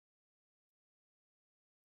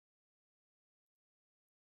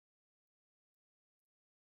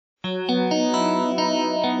Nachi's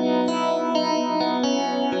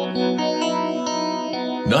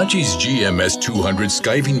GMS200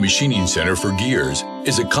 Skiving Machining Center for gears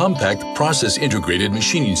is a compact process-integrated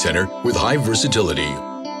machining center with high versatility.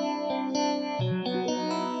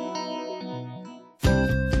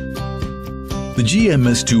 The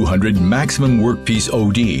GMS200 Maximum Workpiece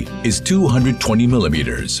OD is 220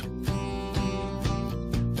 millimeters.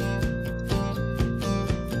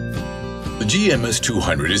 The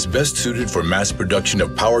GMS200 is best suited for mass production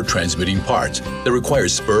of power transmitting parts that require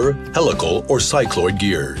spur, helical, or cycloid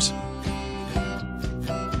gears.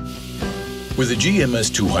 With the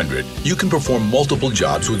GMS200, you can perform multiple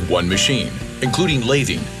jobs with one machine, including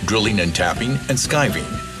lathing, drilling and tapping, and skiving.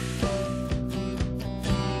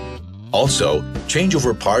 Also,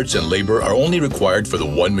 changeover parts and labor are only required for the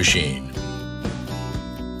one machine.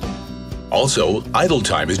 Also, idle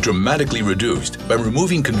time is dramatically reduced by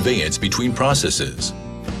removing conveyance between processes.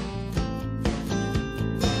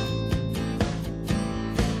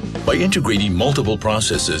 By integrating multiple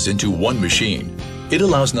processes into one machine, it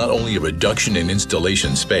allows not only a reduction in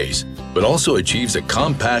installation space, but also achieves a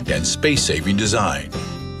compact and space-saving design.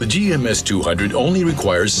 The GMS200 only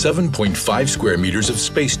requires 7.5 square meters of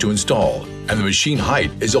space to install, and the machine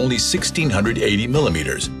height is only 1,680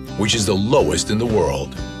 millimeters, which is the lowest in the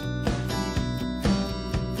world.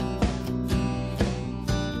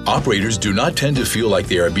 Operators do not tend to feel like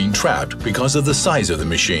they are being trapped because of the size of the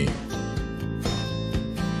machine.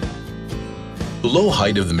 The low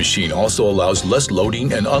height of the machine also allows less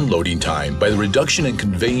loading and unloading time by the reduction in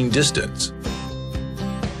conveying distance.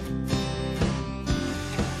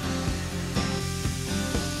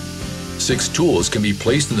 Six tools can be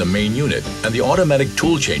placed in the main unit, and the automatic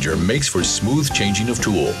tool changer makes for smooth changing of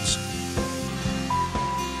tools.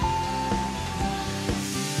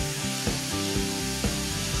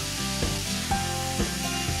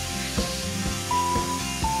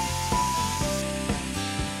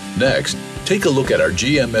 Next, take a look at our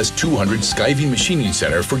GMS200 Skiving Machining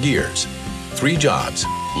Center for gears. 3 jobs: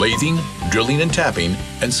 lathing, drilling and tapping,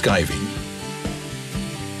 and skiving.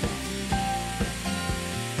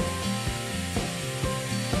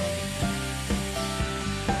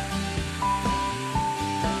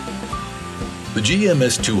 The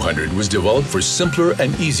GMS200 was developed for simpler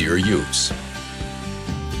and easier use.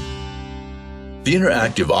 The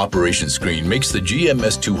interactive operation screen makes the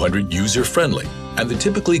GMS200 user-friendly, and the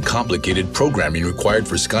typically complicated programming required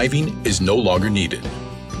for skiving is no longer needed.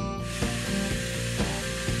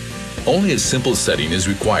 Only a simple setting is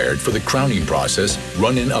required for the crowning process,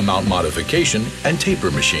 run-in amount modification, and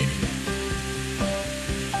taper machining.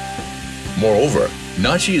 Moreover,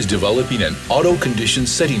 Nachi is developing an auto-condition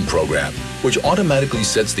setting program which automatically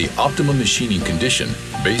sets the optimum machining condition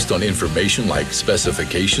based on information like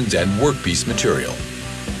specifications and workpiece material.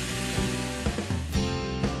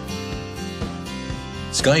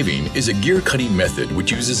 Skiving is a gear cutting method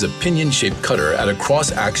which uses a pinion-shaped cutter at a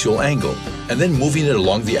cross-axial angle and then moving it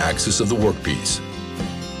along the axis of the workpiece.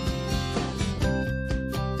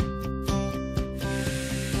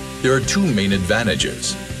 There are 2 main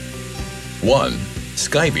advantages. 1.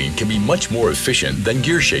 Skiving can be much more efficient than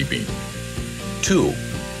gear shaping. 2.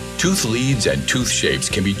 Tooth leads and tooth shapes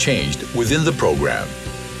can be changed within the program.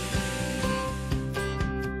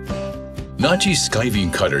 Nachi's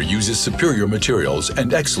Skiving Cutter uses superior materials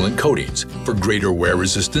and excellent coatings for greater wear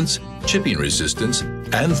resistance, chipping resistance,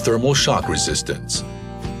 and thermal shock resistance.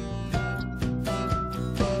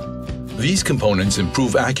 These components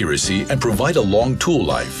improve accuracy and provide a long tool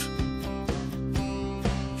life.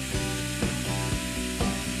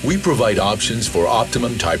 We provide options for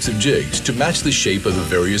optimum types of jigs to match the shape of the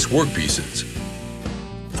various workpieces.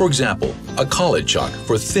 For example, a collet chuck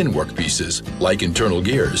for thin workpieces, like internal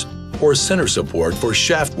gears, or center support for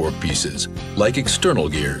shaft workpieces, like external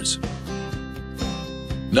gears.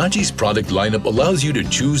 Nachi's product lineup allows you to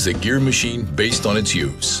choose the gear machine based on its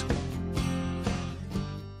use.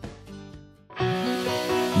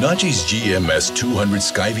 Nachi's GMS200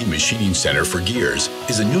 Skiving Machining Center for gears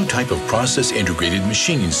is a new type of process-integrated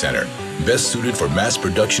machining center, best suited for mass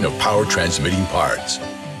production of power transmitting parts.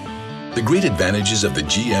 The great advantages of the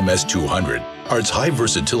GMS200 are its high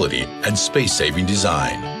versatility and space-saving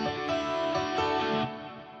design.